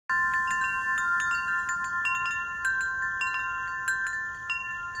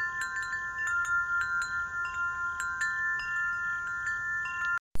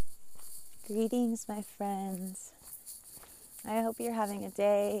Greetings, my friends. I hope you're having a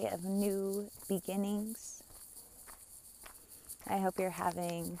day of new beginnings. I hope you're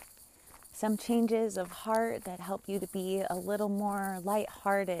having some changes of heart that help you to be a little more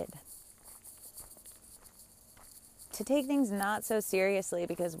lighthearted. To take things not so seriously,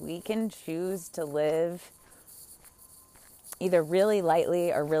 because we can choose to live either really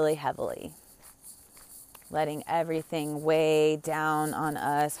lightly or really heavily. Letting everything weigh down on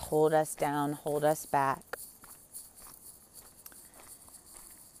us, hold us down, hold us back.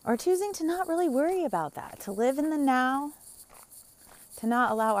 Or choosing to not really worry about that, to live in the now, to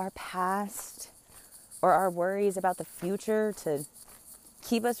not allow our past or our worries about the future to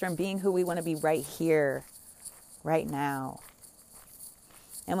keep us from being who we want to be right here, right now.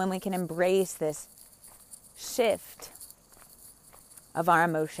 And when we can embrace this shift of our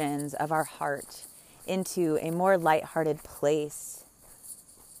emotions, of our heart, into a more lighthearted place,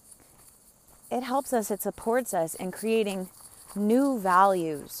 it helps us, it supports us in creating new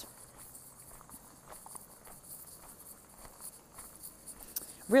values.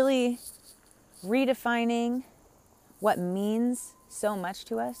 Really redefining what means so much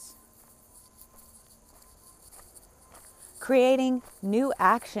to us. Creating new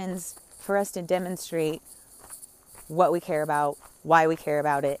actions for us to demonstrate what we care about, why we care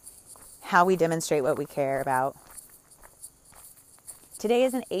about it, how we demonstrate what we care about. Today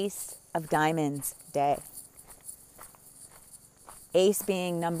is an Ace of Diamonds day. Ace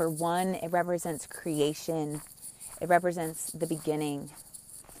being number 1, it represents creation. It represents the beginning.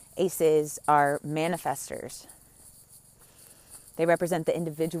 Aces are manifestors. They represent the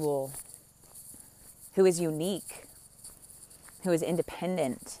individual who is unique, who is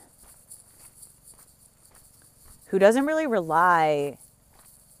independent, who doesn't really rely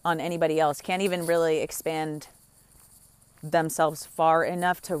on anybody else, can't even really expand themselves far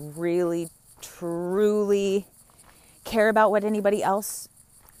enough to really, truly care about what anybody else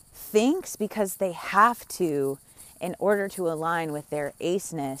thinks, because they have to, in order to align with their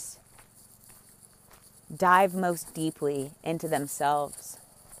aceness, dive most deeply into themselves.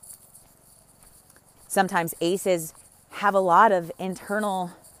 Sometimes aces have a lot of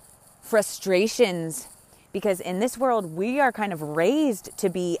internal frustrations, because in this world, we are kind of raised to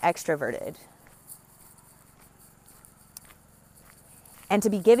be extroverted. And to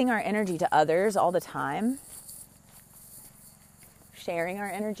be giving our energy to others all the time. Sharing our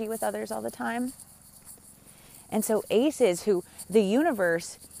energy with others all the time. And so aces, who the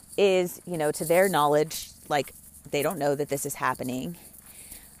universe is, to their knowledge, like they don't know that this is happening.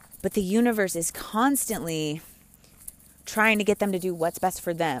 But the universe is constantly trying to get them to do what's best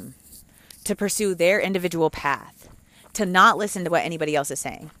for them. To pursue their individual path, to not listen to what anybody else is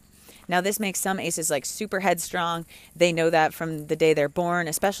saying. Now, this makes some aces like super headstrong. They know that from the day they're born,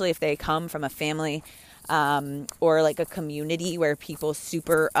 especially if they come from a family or like a community where people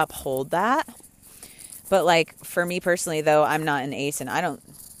super uphold that. But like for me personally, though, I'm not an ace and I don't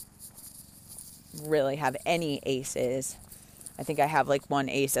really have any aces. I think I have like one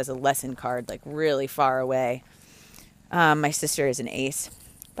ace as a lesson card, like really far away. My sister is an ace.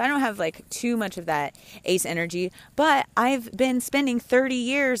 But I don't have like too much of that ace energy. But I've been spending 30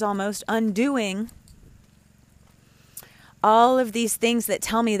 years almost undoing all of these things that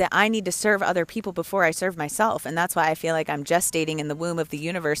tell me that I need to serve other people before I serve myself. And that's why I feel like I'm gestating in the womb of the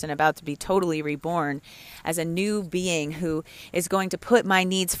universe and about to be totally reborn as a new being who is going to put my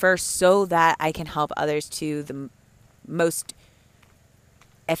needs first so that I can help others to the most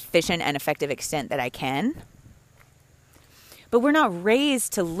efficient and effective extent that I can. But we're not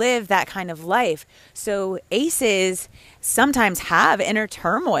raised to live that kind of life. So aces sometimes have inner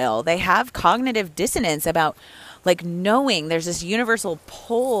turmoil. They have cognitive dissonance about like knowing there's this universal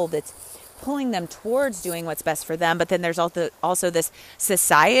pull that's pulling them towards doing what's best for them. But then there's also this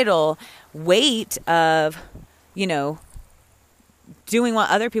societal weight of, doing what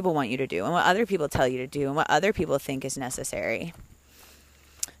other people want you to do and what other people tell you to do and what other people think is necessary.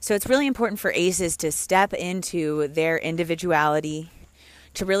 So it's really important for aces to step into their individuality,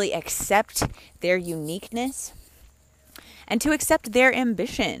 to really accept their uniqueness, and to accept their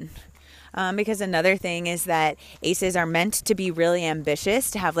ambition. Because another thing is that aces are meant to be really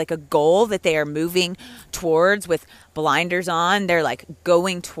ambitious, to have like a goal that they are moving towards with blinders on. They're like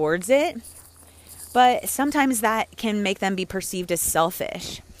going towards it. But sometimes that can make them be perceived as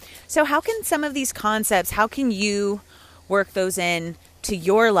selfish. So how can some of these concepts, how can you work those in to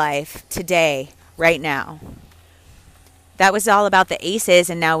your life today, right now? That was all about the aces,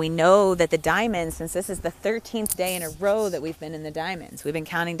 and now we know that the diamonds, since this is the 13th day in a row that we've been in the diamonds, we've been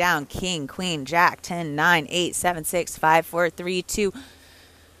counting down king, queen, jack, 10, 9, 8, 7, 6, 5, 4, 3, 2,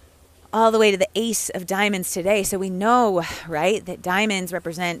 all the way to the Ace of Diamonds today. So we know, right, that diamonds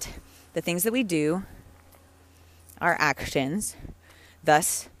represent the things that we do, our actions,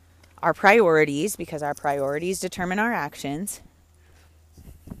 thus our priorities, because our priorities determine our actions.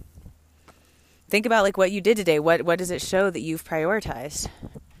 Think about like what you did today. What does it show that you've prioritized?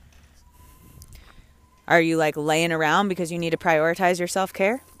 Are you like laying around because you need to prioritize your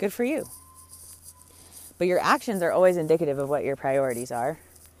self-care? Good for you. But your actions are always indicative of what your priorities are.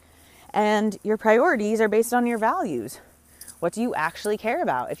 And your priorities are based on your values. What do you actually care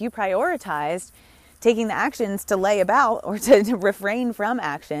about? If you prioritized taking the actions to lay about or to refrain from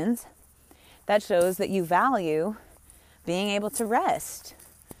actions, that shows that you value being able to rest,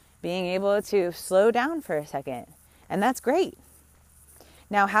 being able to slow down for a second. And that's great.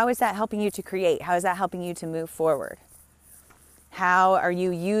 Now, how is that helping you to create? How is that helping you to move forward? How are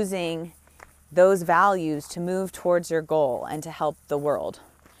you using those values to move towards your goal and to help the world?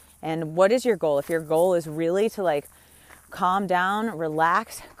 And what is your goal? If your goal is really to like calm down,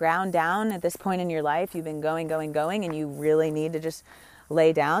 relax, ground down at this point in your life, you've been going, and you really need to just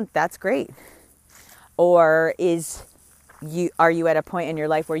lay down, that's great. Or are you at a point in your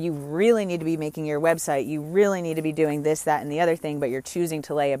life where you really need to be making your website, you really need to be doing this, that, and the other thing, but you're choosing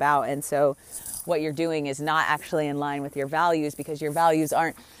to lay about, and so what you're doing is not actually in line with your values because your values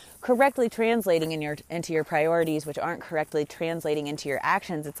aren't correctly translating into your priorities, which aren't correctly translating into your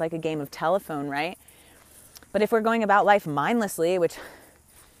actions. It's like a game of telephone, right? But if we're going about life mindlessly, which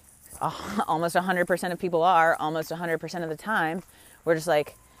almost 100% of people are, almost 100% of the time, we're just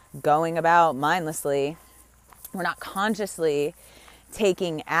like going about mindlessly. We're not consciously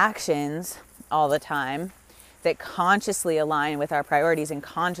taking actions all the time that consciously align with our priorities and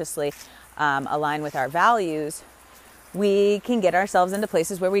consciously align with our values. We can get ourselves into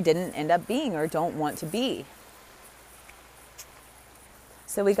places where we didn't end up being or don't want to be.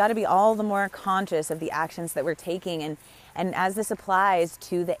 So we got to be all the more conscious of the actions that we're taking. And as this applies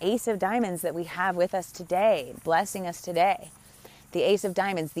to the Ace of Diamonds that we have with us today, blessing us today, the Ace of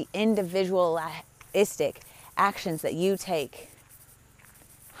Diamonds, the individualistic actions that you take.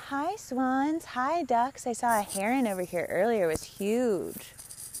 Hi, swans. Hi, ducks. I saw a heron over here earlier. It was huge.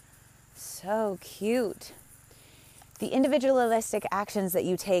 So cute. The individualistic actions that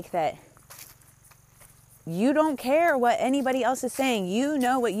you take that you don't care what anybody else is saying. You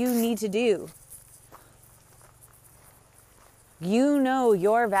know what you need to do. You know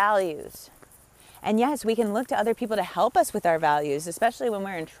your values. And yes, we can look to other people to help us with our values, especially when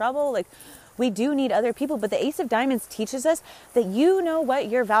we're in trouble. Like, we do need other people, but the Ace of Diamonds teaches us that you know what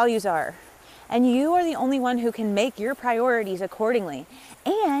your values are. And you are the only one who can make your priorities accordingly.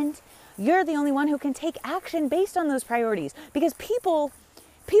 And you're the only one who can take action based on those priorities. Because people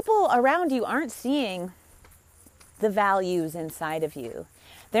around you aren't seeing the values inside of you.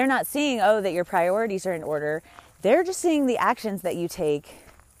 They're not seeing, that your priorities are in order. They're just seeing the actions that you take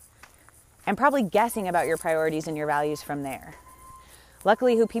and probably guessing about your priorities and your values from there.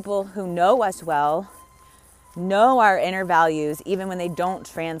 Luckily, people who know us well know our inner values even when they don't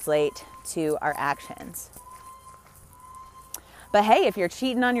translate to our actions. But hey, if you're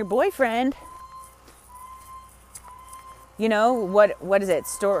cheating on your boyfriend, what is it?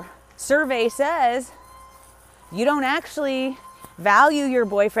 Survey says you don't actually value your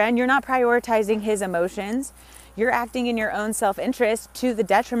boyfriend. You're not prioritizing his emotions. You're acting in your own self-interest to the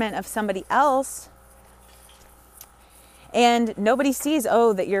detriment of somebody else. And nobody sees,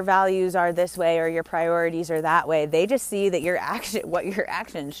 that your values are this way or your priorities are that way. They just see that what your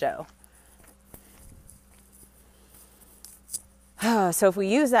actions show. So if we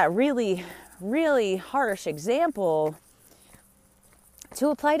use that really, really harsh example to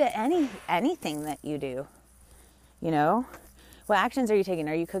apply to anything that you do, what actions are you taking?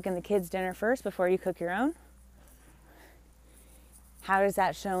 Are you cooking the kids' dinner first before you cook your own? How is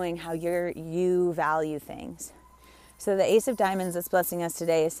that showing how you value things? So the Ace of Diamonds that's blessing us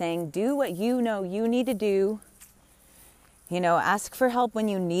today is saying, do what you know you need to do. Ask for help when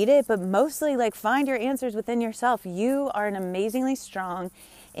you need it, but mostly find your answers within yourself. You are an amazingly strong,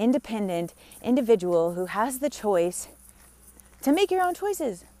 independent individual who has the choice to make your own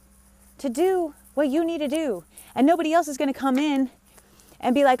choices, to do what you need to do. And nobody else is going to come in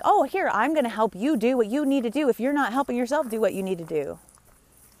and be like, here, I'm going to help you do what you need to do. If you're not helping yourself do what you need to do.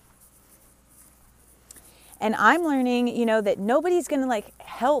 And I'm learning, that nobody's going to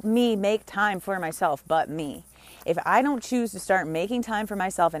help me make time for myself but me. If I don't choose to start making time for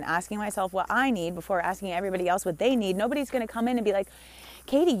myself and asking myself what I need before asking everybody else what they need, nobody's going to come in and be like,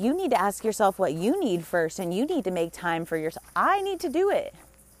 Katie, you need to ask yourself what you need first and you need to make time for yourself. I need to do it.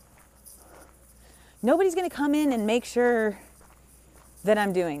 Nobody's going to come in and make sure that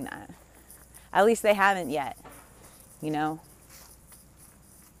I'm doing that. At least they haven't yet, you know.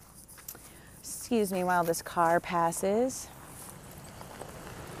 Excuse me while this car passes.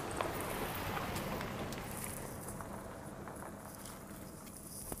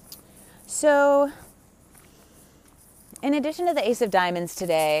 So, in addition to the Ace of Diamonds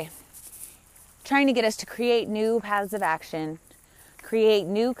today, trying to get us to create new paths of action, create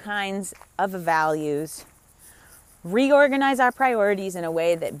new kinds of values, reorganize our priorities in a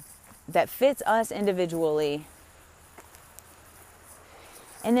way that fits us individually.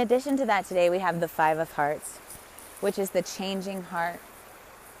 In addition to that, today we have the Five of Hearts, which is the changing heart,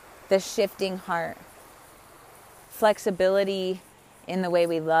 the shifting heart, flexibility in the way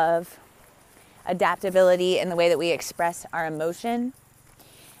we love, adaptability in the way that we express our emotion.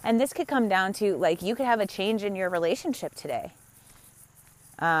 And this could come down to, like, you could have a change in your relationship today.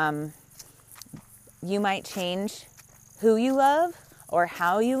 You might change who you love, or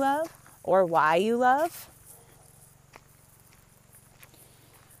how you love, or why you love.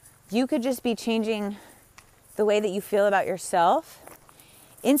 You could just be changing the way that you feel about yourself,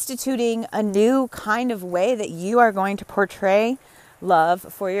 instituting a new kind of way that you are going to portray love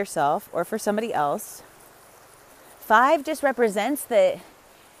for yourself or for somebody else. 5 just represents that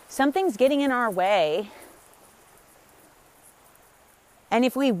something's getting in our way. And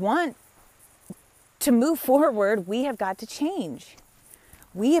if we want to move forward, we have got to change.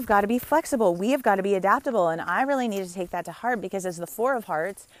 We have got to be flexible. We have got to be adaptable. And I really need to take that to heart, because as the 4 of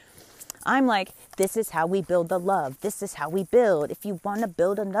Hearts, I'm like, this is how we build the love. This is how we build. If you want to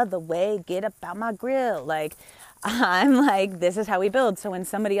build another way, get up out my grill. Like, I'm like, this is how we build. So when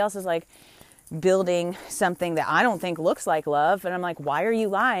somebody else is like building something that I don't think looks like love, and I'm like, why are you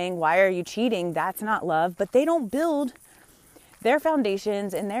lying? Why are you cheating? That's not love. But they don't build their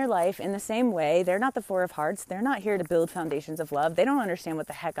foundations in their life in the same way. They're not the 4 of Hearts. They're not here to build foundations of love. They don't understand what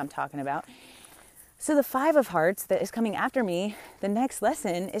the heck I'm talking about. So the 5 of Hearts that is coming after me, the next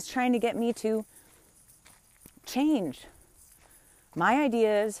lesson, is trying to get me to change my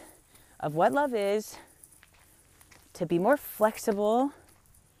ideas of what love is, to be more flexible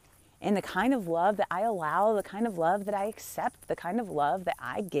in the kind of love that I allow, the kind of love that I accept, the kind of love that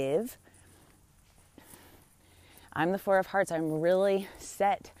I give. I'm the 4 of Hearts. I'm really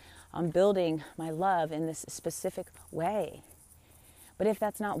set on building my love in this specific way. But if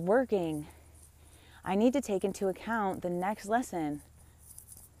that's not working, I need to take into account the next lesson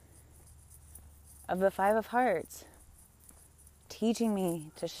of the 5 of Hearts, teaching me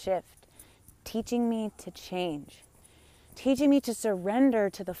to shift, teaching me to change, teaching me to surrender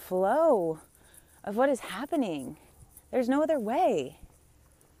to the flow of what is happening. There's no other way.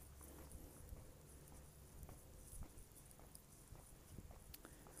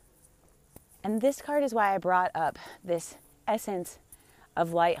 And this card is why I brought up this essence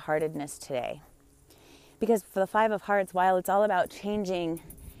of lightheartedness today. Because for the 5 of Hearts, while it's all about changing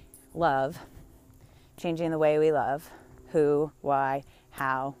love, changing the way we love, who, why,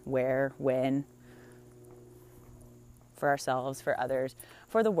 how, where, when, for ourselves, for others,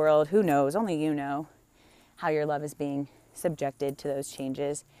 for the world, who knows, only you know how your love is being subjected to those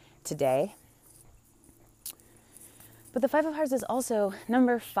changes today. But the 5 of Hearts is also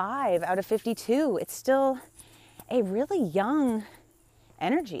number 5 out of 52. It's still a really young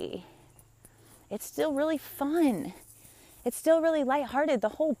energy. It's still really fun. It's still really lighthearted. The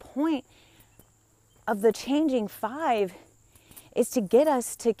whole point of the changing 5 is to get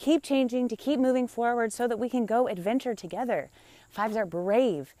us to keep changing, to keep moving forward so that we can go adventure together. 5s are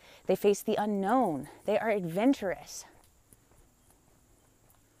brave. They face the unknown. They are adventurous.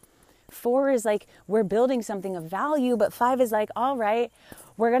 4 is like, we're building something of value, but 5 is like, all right,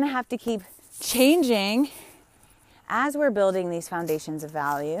 we're going to have to keep changing as we're building these foundations of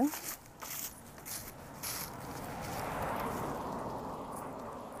value.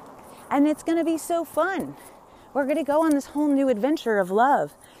 And it's going to be so fun. We're going to go on this whole new adventure of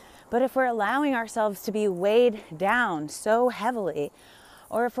love. But if we're allowing ourselves to be weighed down so heavily,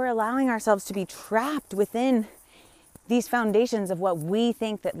 or if we're allowing ourselves to be trapped within these foundations of what we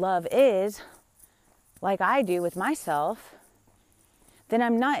think that love is, like I do with myself, then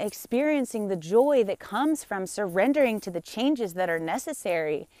I'm not experiencing the joy that comes from surrendering to the changes that are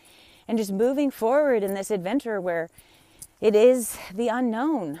necessary and just moving forward in this adventure where it is the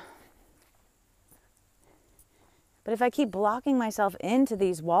unknown. But if I keep blocking myself into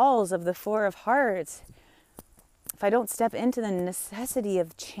these walls of the 4 of Hearts, if I don't step into the necessity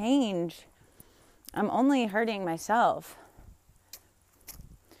of change, I'm only hurting myself.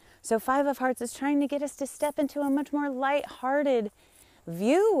 So 5 of Hearts is trying to get us to step into a much more lighthearted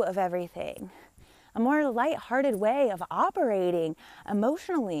view of everything, a more lighthearted way of operating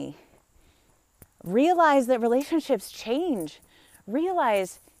emotionally, Realize that relationships change.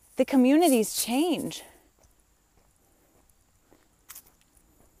 Realize the communities change.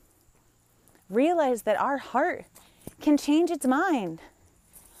 Realize that our heart can change its mind.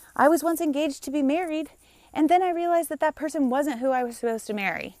 I was once engaged to be married, and then I realized that that person wasn't who I was supposed to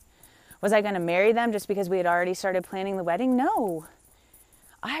marry. Was I going to marry them just because we had already started planning the wedding? No.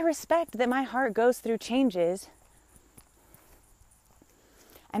 I respect that my heart goes through changes,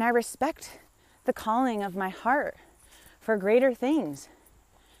 and I respect the calling of my heart for greater things.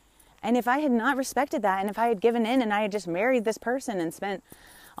 And if I had not respected that, and if I had given in and I had just married this person and spent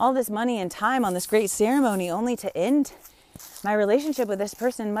all this money and time on this great ceremony only to end my relationship with this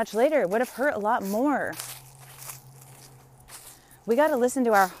person much later, it would have hurt a lot more. We got to listen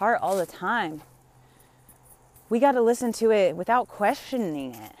to our heart all the time. We got to listen to it without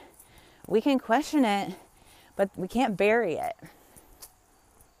questioning it. We can question it, but we can't bury it.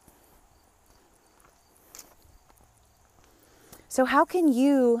 So how can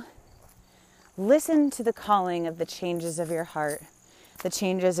you listen to the calling of the changes of your heart, the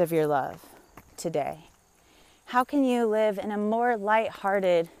changes of your love today? How can you live in a more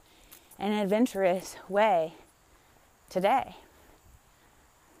lighthearted and adventurous way today?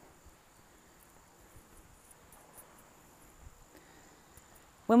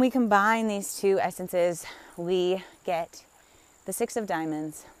 When we combine these two essences, we get the Six of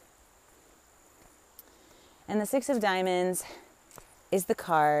Diamonds. And the Six of Diamonds is the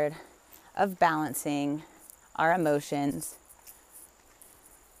card of balancing our emotions.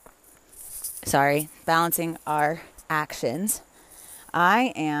 Balancing our actions.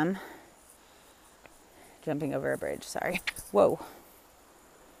 I am jumping over a bridge, Whoa.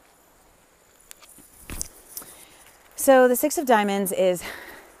 So the Six of Diamonds is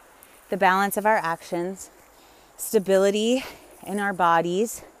the balance of our actions, stability in our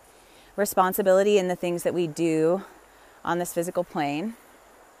bodies, responsibility in the things that we do on this physical plane.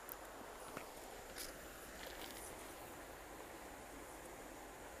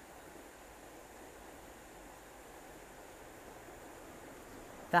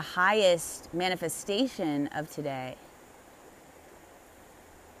 The highest manifestation of today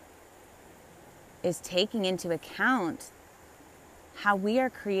is taking into account how we are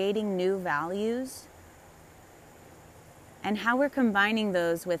creating new values and how we're combining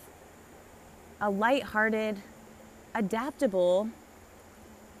those with a lighthearted, adaptable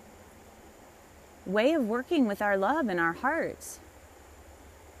way of working with our love and our hearts.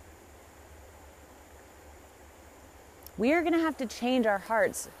 We are going to have to change our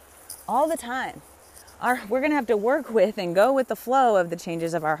hearts all the time. We're going to have to work with and go with the flow of the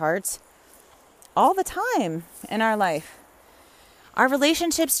changes of our hearts all the time in our life. Our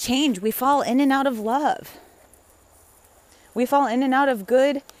relationships change. We fall in and out of love. We fall in and out of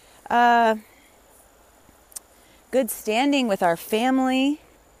good standing with our family.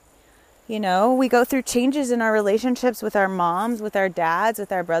 You know, we go through changes in our relationships with our moms, with our dads,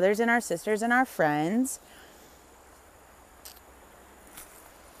 with our brothers and our sisters and our friends.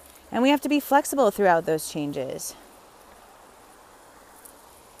 And we have to be flexible throughout those changes.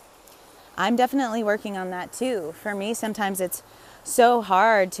 I'm definitely working on that too. For me, sometimes it's so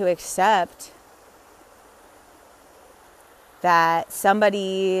hard to accept that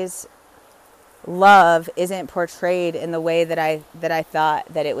somebody's love isn't portrayed in the way that I thought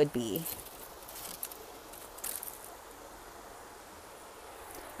that it would be.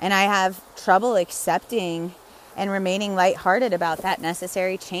 And I have trouble accepting and remaining lighthearted about that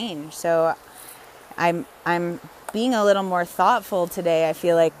necessary change. So I'm being a little more thoughtful today, I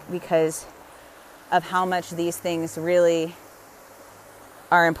feel like, because of how much these things really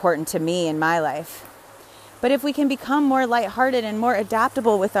are important to me in my life. But if we can become more lighthearted and more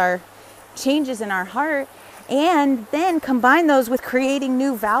adaptable with our changes in our heart, and then combine those with creating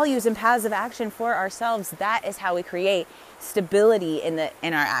new values and paths of action for ourselves, that is how we create stability in our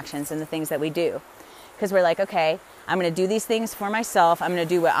actions and the things that we do. Because we're like, okay, I'm going to do these things for myself. I'm going to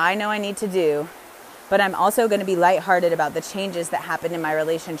do what I know I need to do. But I'm also going to be lighthearted about the changes that happen in my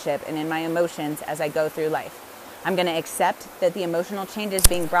relationship and in my emotions as I go through life. I'm going to accept that the emotional changes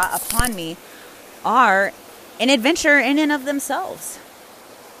being brought upon me are an adventure in and of themselves.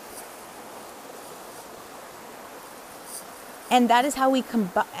 And that is how we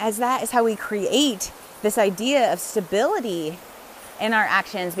create this idea of stability in our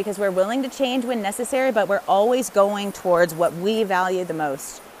actions, because we're willing to change when necessary, but we're always going towards what we value the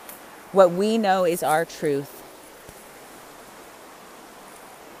most, what we know is our truth.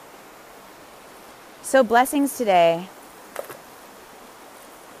 So blessings today.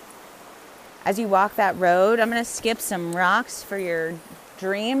 As you walk that road, I'm going to skip some rocks for your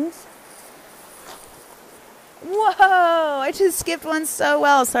dreams. Whoa, I just skipped one so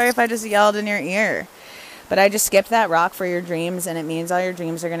well. Sorry if I just yelled in your ear. But I just skipped that rock for your dreams, and it means all your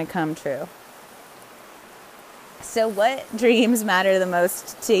dreams are going to come true. So what dreams matter the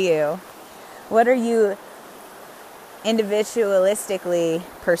most to you? What are you individualistically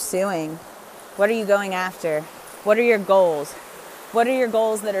pursuing? What are you going after? What are your goals? What are your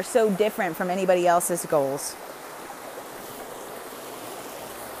goals that are so different from anybody else's goals?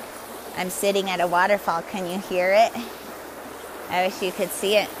 I'm sitting at a waterfall. Can you hear it? I wish you could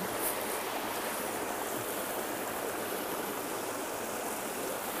see it.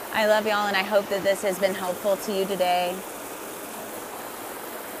 I love y'all, and I hope that this has been helpful to you today.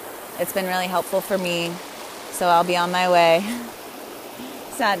 It's been really helpful for me, so I'll be on my way.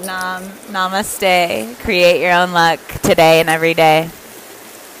 Sat Nam, namaste. Create your own luck today and every day.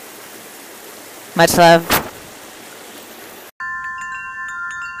 Much love.